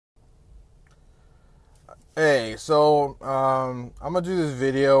Hey, I'm gonna do this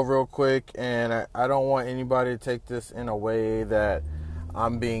video real quick, and I don't want anybody to take this in a way that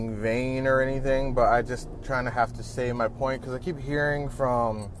I'm being vain or anything, but I just trying to have to say my point because I keep hearing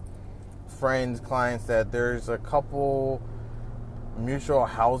from friends, clients that there's a couple mutual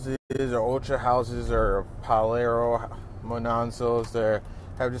houses or ultra houses or Palero Monanzos that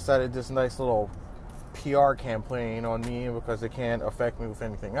have decided this nice little PR campaign on me because it can't affect me with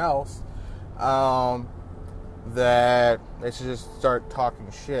anything else. Um, that they should just start talking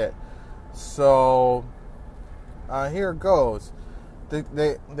shit. So here it goes.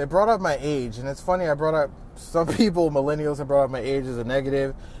 They brought up my age, and it's funny. I brought up some people, millennials, have brought up my age as a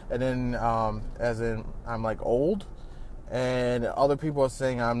negative, and then as in I'm like old, and other people are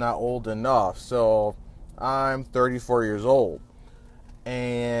saying I'm not old enough. So I'm 34 years old,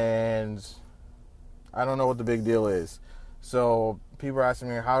 and I don't know what the big deal is. So people are asking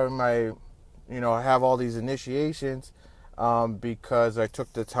me, how am I, have all these initiations? Because I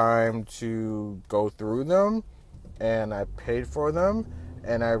took the time to go through them and I paid for them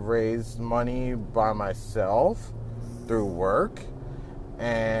and I raised money by myself through work.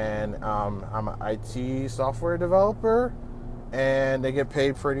 And I'm an IT software developer and they get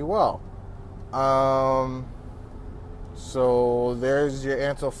paid pretty well. Um, so there's your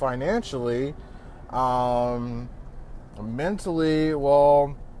answer financially. Um, Mentally,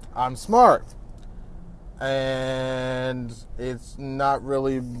 well, I'm smart. And it's not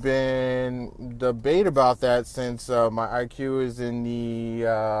really been debate about that since my IQ is in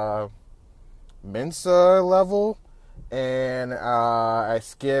the Mensa level. And I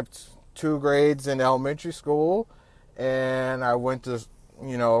skipped 2 grades in elementary school. And I went to,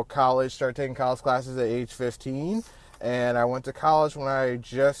 college, started taking college classes at age 15. And I went to college when I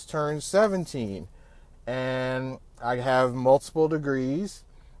just turned 17. And I have multiple degrees.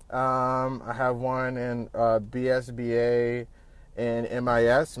 I have one in BSBA in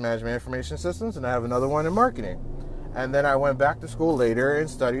MIS, Management Information Systems, and I have another one in marketing. And then I went back to school later and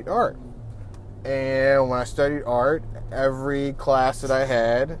studied art. And when I studied art, every class that I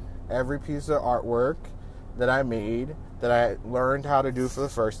had, every piece of artwork that I made, that I learned how to do for the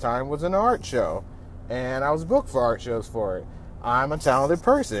first time, was an art show. And I was booked for art shows for it. I'm a talented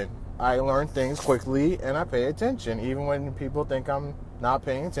person. I learn things quickly and I pay attention, even when people think I'm not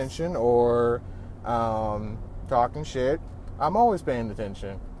paying attention or talking shit. I'm always paying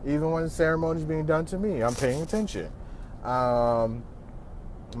attention. Even when the ceremony's being done to me, I'm paying attention.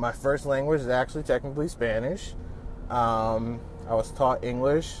 My first language is actually technically Spanish. I was taught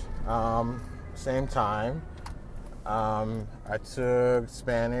English same time. I took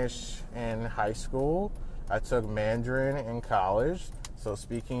Spanish in high school. I took Mandarin in college. So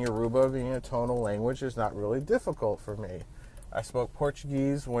speaking Yoruba being a tonal language is not really difficult for me. I spoke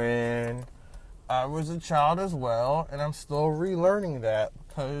Portuguese when I was a child as well, and I'm still relearning that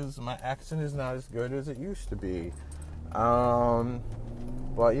because my accent is not as good as it used to be.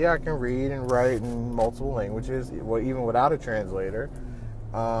 But yeah, I can read and write in multiple languages, well, even without a translator.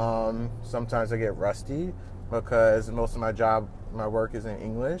 Sometimes I get rusty because most of my work is in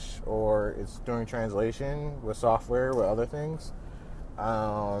English or it's doing translation with software, with other things.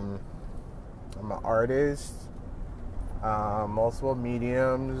 I'm an artist, multiple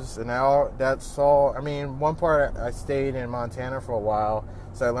mediums, and now that's all. I mean, one part I stayed in Montana for a while,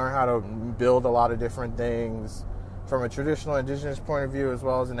 so I learned how to build a lot of different things from a traditional indigenous point of view as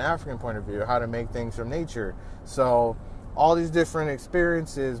well as an African point of view, how to make things from nature. So all these different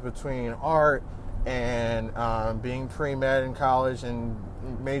experiences between art and being pre-med in college and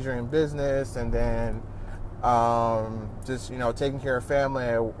majoring in business, and then just taking care of family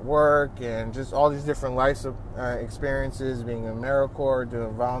at work, and just all these different life experiences, being in AmeriCorps,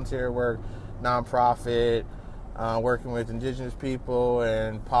 doing volunteer work, nonprofit, working with indigenous people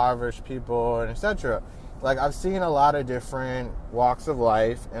and impoverished people, and etc. Like, I've seen a lot of different walks of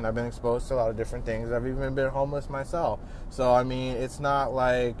life, and I've been exposed to a lot of different things. I've even been homeless myself. So I mean, it's not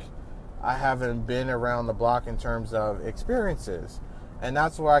like I haven't been around the block in terms of experiences. And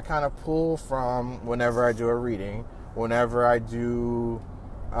that's where I kind of pull from whenever I do a reading, whenever I do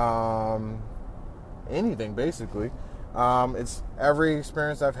anything, basically. It's every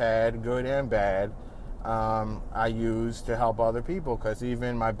experience I've had, good and bad, I use to help other people. Because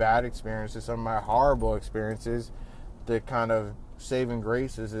even my bad experiences, some of my horrible experiences, the kind of saving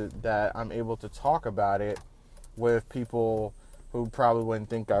grace is that I'm able to talk about it with people who probably wouldn't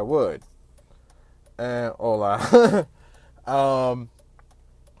think I would. And hola.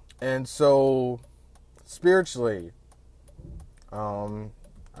 And so, spiritually,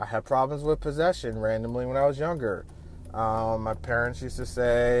 I had problems with possession randomly when I was younger. My parents used to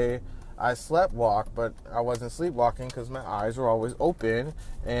say I sleepwalked, but I wasn't sleepwalking because my eyes were always open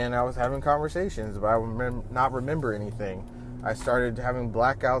and I was having conversations, but I would not remember anything. I started having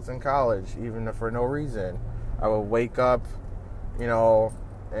blackouts in college, even for no reason. I would wake up,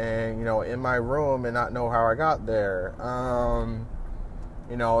 and in my room and not know how I got there.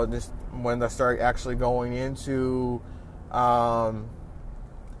 Just when I started actually going into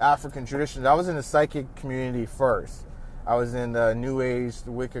African traditions, I was in the psychic community first. I was in the New Age,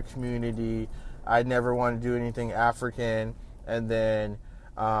 the Wicca community. I never wanted to do anything African, and then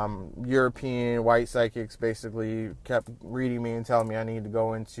European white psychics basically kept reading me and telling me I needed to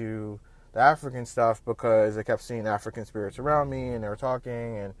go into the African stuff because they kept seeing African spirits around me, and they were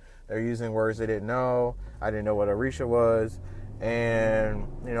talking and they're using words they didn't know. I didn't know what Orisha was, and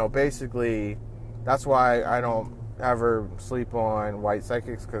basically that's why I don't ever sleep on white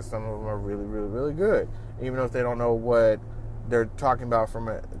psychics, because some of them are really, really, really good, even if they don't know what they're talking about from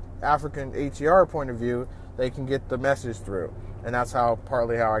an African ATR point of view. They can get the message through, and that's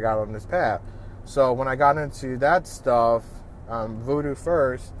partly how I got on this path. So when I got into that stuff, voodoo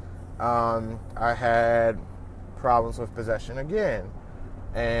first, I had problems with possession again.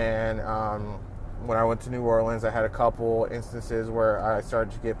 And when I went to New Orleans, I had a couple instances where I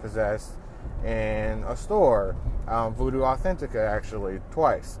started to get possessed in a store, Voodoo Authentica, actually,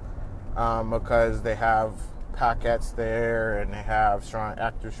 twice, because they have paquettes there and they have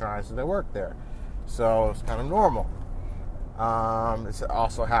actor shrines that they work there. So it's kind of normal. It's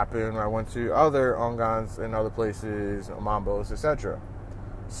also happened when I went to other Ongans and other places, Mambos, etc.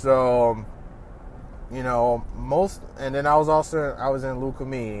 So, and then I was in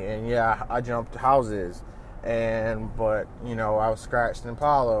Lukumi, and yeah, I jumped houses, but I was scratched in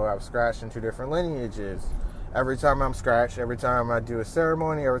Palo, I was scratched in 2 different lineages. Every time I'm scratched, every time I do a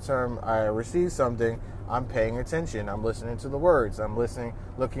ceremony, every time I receive something, I'm paying attention, I'm listening to the words, I'm looking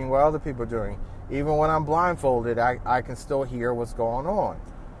what other people are doing. Even when I'm blindfolded, I can still hear what's going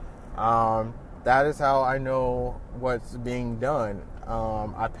on. That is how I know what's being done.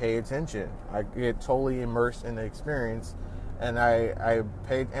 I pay attention. I get totally immersed in the experience, and I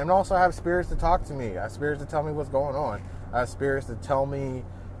pay. And also, I have spirits to talk to me. I have spirits to tell me what's going on. I have spirits to tell me,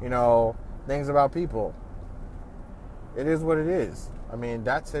 things about people. It is what it is. I mean,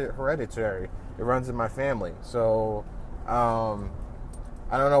 that's hereditary. It runs in my family. So,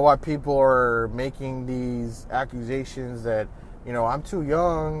 I don't know why people are making these accusations that, I'm too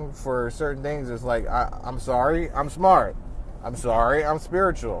young for certain things. It's like, I'm sorry, I'm smart. I'm sorry, I'm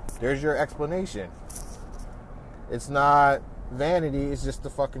spiritual. There's your explanation. It's not vanity, it's just the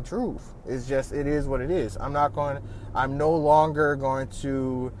fucking truth. It is what it is. I'm no longer going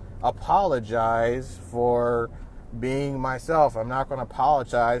to apologize for being myself. I'm not going to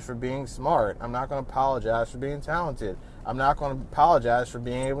apologize for being smart. I'm not going to apologize for being talented. I'm not going to apologize for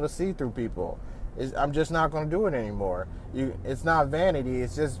being able to see through people. I'm just not going to do it anymore. It's not vanity.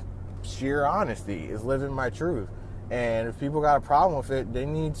 It's just sheer honesty. It's living my truth. And if people got a problem with it, they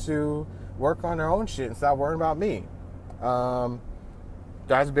need to work on their own shit and stop worrying about me.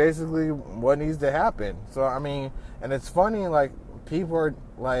 That's basically what needs to happen. So, I mean, and it's funny, like, people are,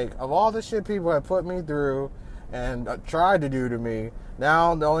 like, of all the shit people have put me through and tried to do to me,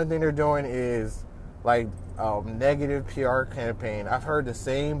 now the only thing they're doing is, like, negative PR campaign. I've heard the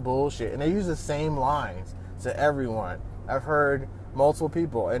same bullshit, and they use the same lines to everyone. I've heard multiple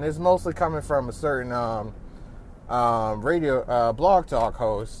people, and it's mostly coming from a certain radio blog talk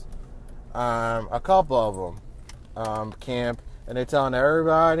host, a couple of them, Camp, and they're telling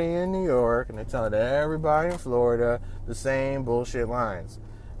everybody in New York and they're telling everybody in Florida the same bullshit lines.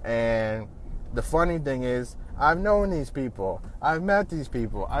 And the funny thing is, I've known these people. I've met these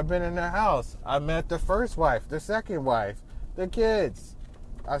people. I've been in their house. I've met the first wife, the second wife, the kids.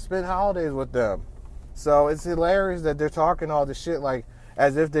 I've spent holidays with them. So it's hilarious that they're talking all this shit like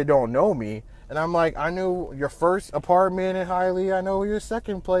as if they don't know me. And I'm like, I knew your first apartment in Hialeah. I know your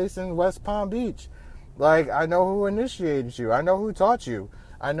second place in West Palm Beach. Like, I know who initiated you. I know who taught you.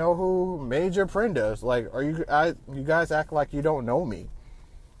 I know who made your prendas. Like, you guys act like you don't know me.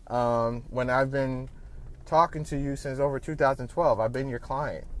 When I've been talking to you since over 2012. I've been your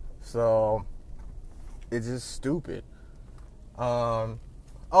client. So, it's just stupid.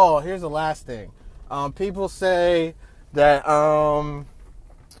 Here's the last thing. People say that, I'm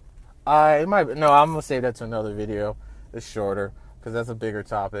going to save that to another video. It's shorter, because that's a bigger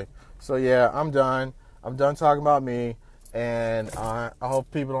topic. So, yeah, I'm done. I'm done talking about me. And I hope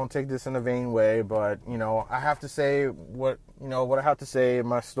people don't take this in a vain way, but, I have to say what I have to say in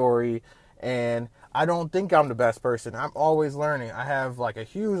my story. And I don't think I'm the best person. I'm always learning. I have like a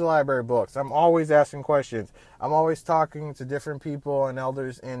huge library of books. I'm always asking questions. I'm always talking to different people and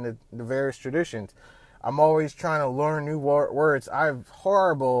elders in the various traditions. I'm always trying to learn new words. I'm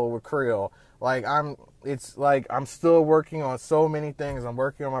horrible with Creole. It's like I'm still working on so many things. I'm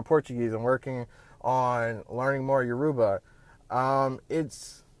working on my Portuguese. I'm working on learning more Yoruba. I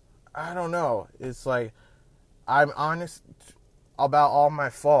don't know. It's like I'm honest about all my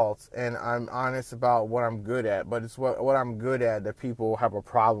faults, and I'm honest about what I'm good at, but it's what I'm good at that people have a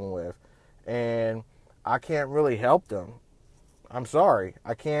problem with, and I can't really help them. I'm sorry.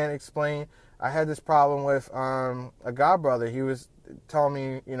 I can't explain. I had this problem with a godbrother. He was telling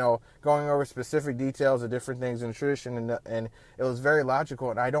me, going over specific details of different things in the tradition, and it was very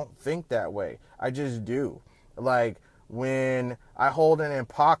logical, and I don't think that way. I just do. Like, when I hold an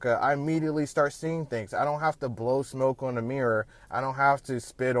impaka, I immediately start seeing things. I don't have to blow smoke on the mirror. I don't have to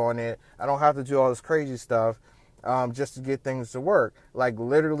spit on it. I don't have to do all this crazy stuff just to get things to work. Like,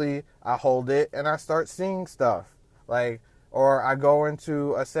 literally, I hold it and I start seeing stuff. Like, or I go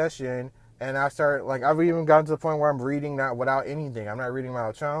into a session and I start, like, I've even gotten to the point where I'm reading that without anything. I'm not reading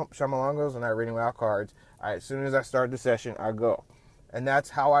without shamalongos. I'm not reading without cards. As soon as I start the session, I go. And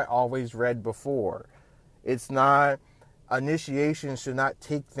that's how I always read before. It's not... Initiation should not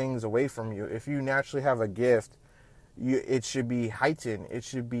take things away from you. If you naturally have a gift, it should be heightened. It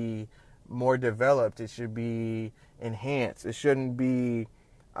should be more developed. It should be enhanced. It shouldn't be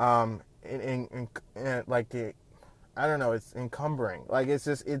I don't know, it's encumbering. Like, it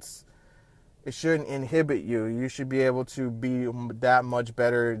shouldn't inhibit you. You should be able to be that much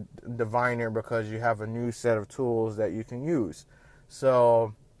better diviner because you have a new set of tools that you can use.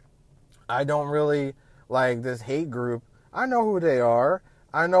 So I don't really like this hate group. I know who they are.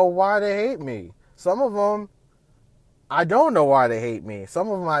 I know why they hate me. Some of them, I don't know why they hate me. Some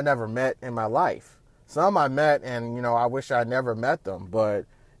of them I never met in my life. Some I met and, I wish I never met them. But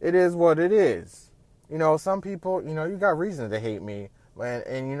it is what it is. Some people, you got reasons to hate me.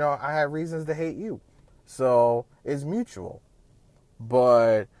 And I have reasons to hate you. So it's mutual.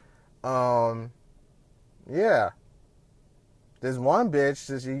 But, yeah. There's one bitch,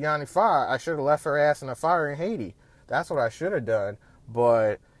 this Yanni Fire, I should have left her ass in a fire in Haiti. That's what I should have done,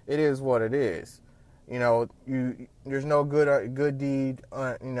 but it is what it is. There's no good deed,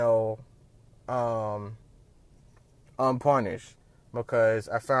 unpunished, because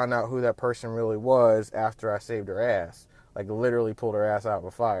I found out who that person really was after I saved her ass. Like, literally pulled her ass out of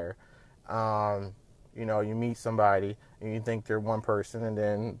a fire. You meet somebody and you think they're one person, and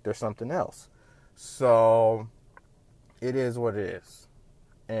then there's something else. So it is what it is,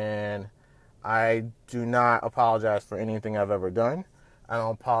 and I do not apologize for anything I've ever done. I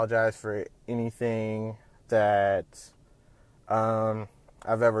don't apologize for anything that I've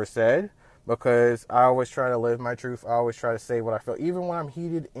ever said, because I always try to live my truth. I always try to say what I feel. Even when I'm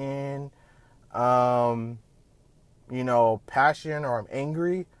heated in, passion, or I'm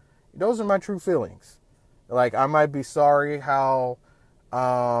angry, those are my true feelings. Like, I might be sorry how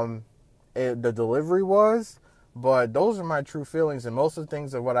the delivery was, but those are my true feelings, and most of the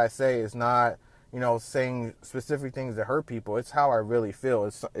things of what I say is not, saying specific things that hurt people. It's how I really feel.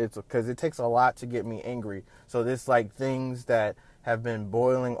 It's because it takes a lot to get me angry. So there's like things that have been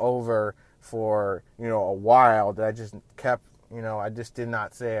boiling over for, a while that I just kept, I just did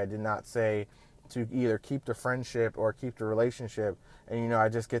not say. I did not say to either keep the friendship or keep the relationship. And, I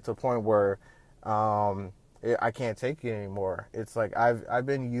just get to a point where I can't take it anymore. It's like I've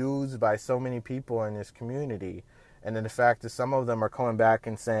been used by so many people in this community, and then the fact that some of them are coming back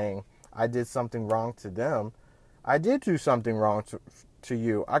and saying I did something wrong to them. I did do something wrong to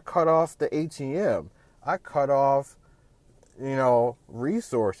you. I cut off the ATM. I cut off,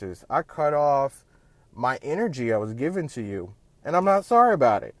 resources. I cut off my energy I was given to you, and I'm not sorry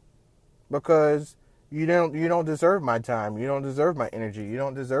about it, because you don't deserve my time. You don't deserve my energy. You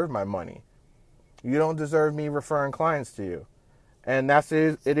don't deserve my money. You don't deserve me referring clients to you. And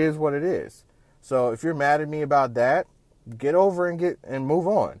it is what it is. So if you're mad at me about that, get over and move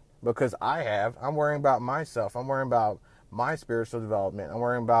on. Because I'm worrying about myself. I'm worrying about my spiritual development. I'm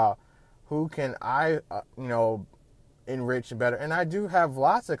worrying about who can I, enrich better. And I do have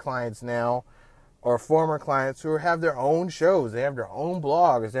lots of clients now, or former clients, who have their own shows. They have their own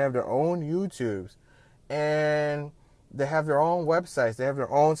blogs. They have their own YouTubes. And they have their own websites. They have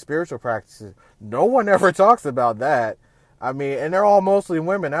their own spiritual practices. No one ever talks about that. I mean, and they're all mostly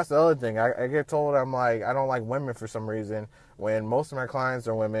women. That's the other thing. I get told I don't like women for some reason, when most of my clients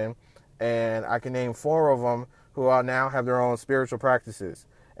are women, and I can name 4 of them who now have their own spiritual practices.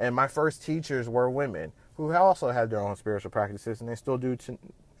 And my first teachers were women who also had their own spiritual practices, and they still do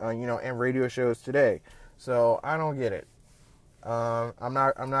and radio shows today. So I don't get it. I'm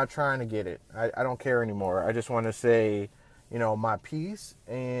not trying to get it. I don't care anymore. I just want to say, my piece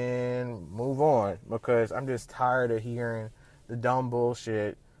and move on, because I'm just tired of hearing the dumb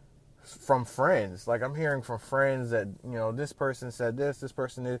bullshit from friends. Like, I'm hearing from friends that, this person said this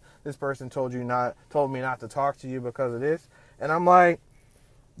person told me not to talk to you because of this. And I'm like,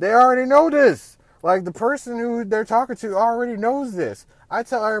 they already know this. Like, the person who they're talking to already knows this. I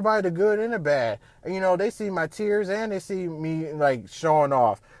tell everybody the good and the bad. And, they see my tears and they see me, like, showing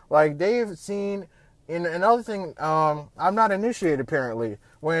off. Like, they've seen... And another thing, I'm not initiated, apparently.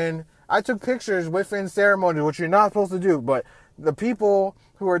 When I took pictures within ceremony, which you're not supposed to do, but the people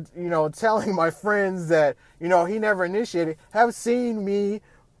who are, telling my friends that, he never initiated, have seen me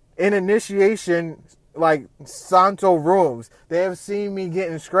in initiation, like, Santo rooms. They have seen me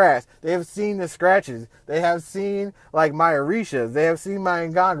getting scratched. They have seen the scratches. They have seen, like, my Orishas. They have seen my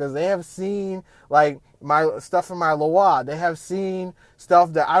Ngangas. They have seen, like, my stuff in my Loa. They have seen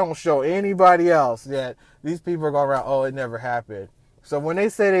stuff that I don't show anybody else, that these people are going around, oh, it never happened. So when they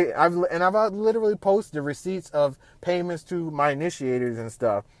say I've literally posted receipts of payments to my initiators and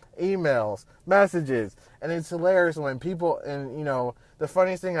stuff, emails, messages, and it's hilarious when people, and the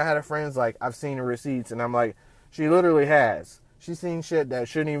funniest thing, I had a friend's like, I've seen the receipts, and I'm like, she literally has. She's seen shit that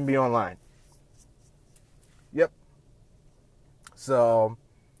shouldn't even be online. Yep. So,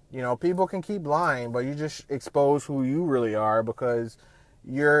 people can keep lying, but you just expose who you really are, because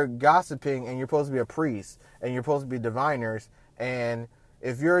you're gossiping and you're supposed to be a priest and you're supposed to be diviners. And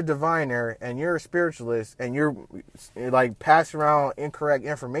if you're a diviner and you're a spiritualist and you're like passing around incorrect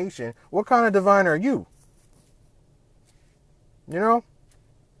information, what kind of diviner are you?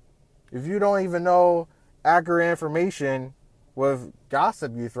 If you don't even know accurate information with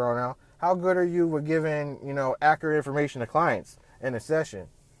gossip you thrown out, how good are you with giving, accurate information to clients in a session?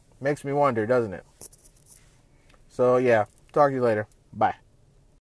 Makes me wonder, doesn't it? So, yeah. Talk to you later. Bye.